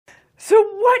So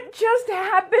what just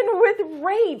happened with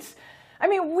rates? I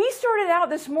mean, we started out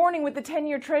this morning with the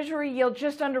 10-year Treasury yield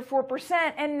just under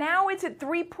 4%, and now it's at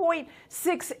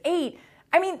 3.68.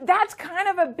 I mean, that's kind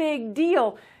of a big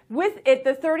deal. With it,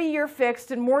 the 30-year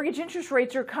fixed and mortgage interest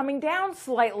rates are coming down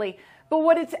slightly. But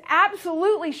what it's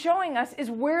absolutely showing us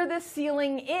is where the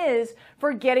ceiling is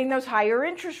for getting those higher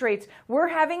interest rates. We're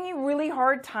having a really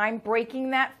hard time breaking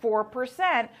that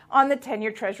 4% on the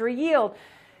 10-year Treasury yield.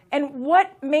 And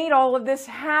what made all of this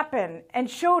happen and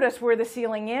showed us where the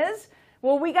ceiling is?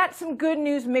 Well, we got some good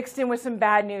news mixed in with some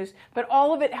bad news, but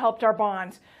all of it helped our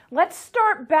bonds. Let's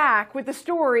start back with the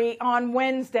story on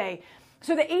Wednesday.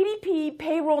 So the ADP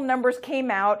payroll numbers came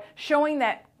out showing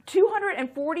that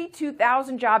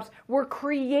 242,000 jobs were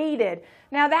created.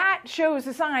 Now that shows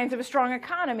the signs of a strong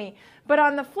economy. But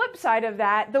on the flip side of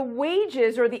that, the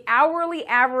wages or the hourly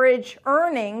average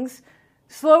earnings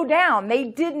slowed down. They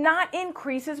did not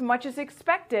increase as much as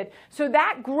expected. So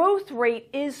that growth rate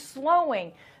is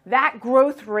slowing. That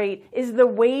growth rate is the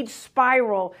wage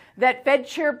spiral that Fed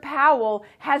Chair Powell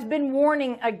has been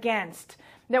warning against.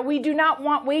 That we do not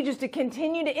want wages to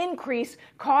continue to increase,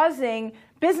 causing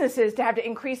businesses to have to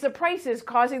increase the prices,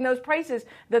 causing those prices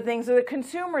the things that the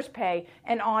consumers pay,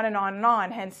 and on and on and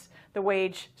on, hence the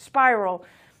wage spiral.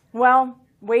 Well,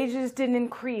 wages didn't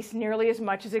increase nearly as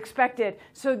much as expected,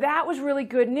 so that was really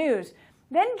good news.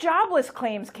 Then jobless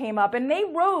claims came up, and they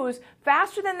rose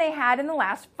faster than they had in the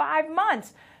last 5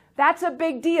 months. That's a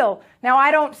big deal. Now,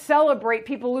 I don't celebrate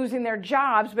people losing their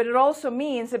jobs, but it also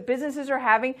means that businesses are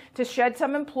having to shed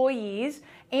some employees,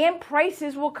 and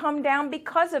prices will come down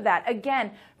because of that.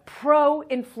 Again,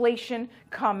 pro-inflation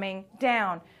coming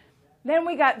down. Then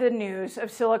we got the news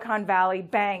of Silicon Valley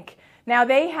Bank. Now,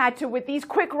 they had to, with these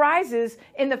quick rises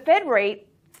in the Fed rate,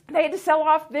 they had to sell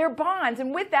off their bonds,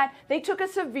 and with that, they took a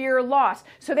severe loss.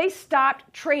 So they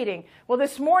stopped trading. Well,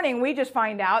 this morning, we just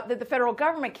find out that the federal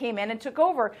government came in and took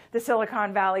over the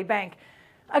Silicon Valley Bank.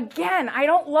 Again, I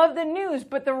don't love the news,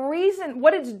 but the reason,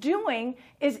 what it's doing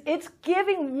is it's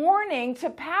giving warning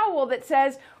to Powell that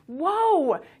says,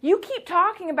 whoa, you keep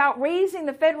talking about raising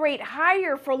the Fed rate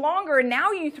higher for longer, and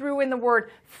now you threw in the word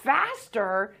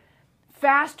faster.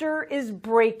 Faster is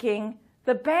breaking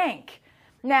the bank.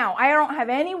 Now, I don't have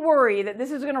any worry that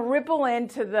this is going to ripple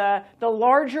into the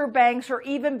larger banks or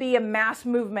even be a mass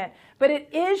movement, but it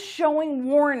is showing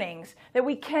warnings that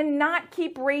we cannot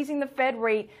keep raising the Fed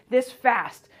rate this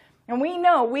fast. And we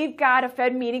know we've got a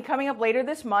Fed meeting coming up later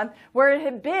this month where it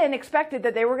had been expected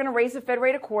that they were going to raise the Fed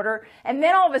rate a quarter, and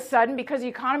then all of a sudden, because the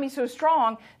economy is so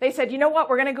strong, they said, you know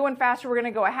what, we're going to go in faster, we're going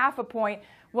to go a half a point.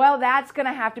 Well, that's going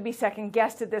to have to be second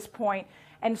guessed at this point.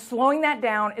 And slowing that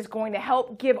down is going to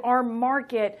help give our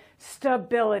market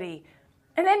stability.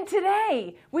 And then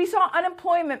today, we saw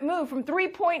unemployment move from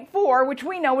 3.4, which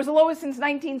we know was the lowest since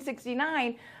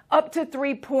 1969, up to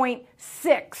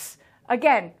 3.6.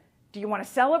 Again, do you want to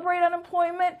celebrate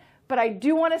unemployment? But I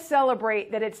do want to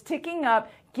celebrate that it's ticking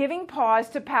up, giving pause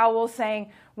to Powell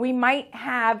saying we might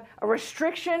have a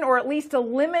restriction or at least a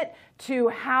limit to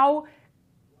how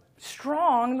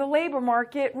strong the labor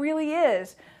market really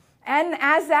is. And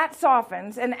as that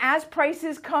softens and as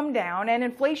prices come down and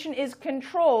inflation is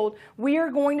controlled, we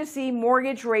are going to see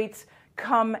mortgage rates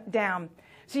come down.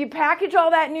 So you package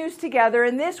all that news together,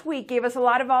 and this week gave us a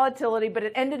lot of volatility, but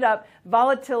it ended up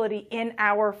volatility in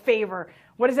our favor.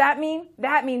 What does that mean?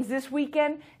 That means this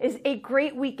weekend is a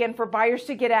great weekend for buyers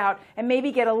to get out and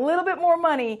maybe get a little bit more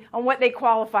money on what they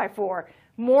qualify for.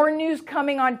 More news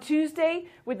coming on Tuesday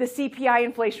with the CPI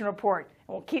inflation report.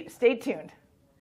 Stay tuned.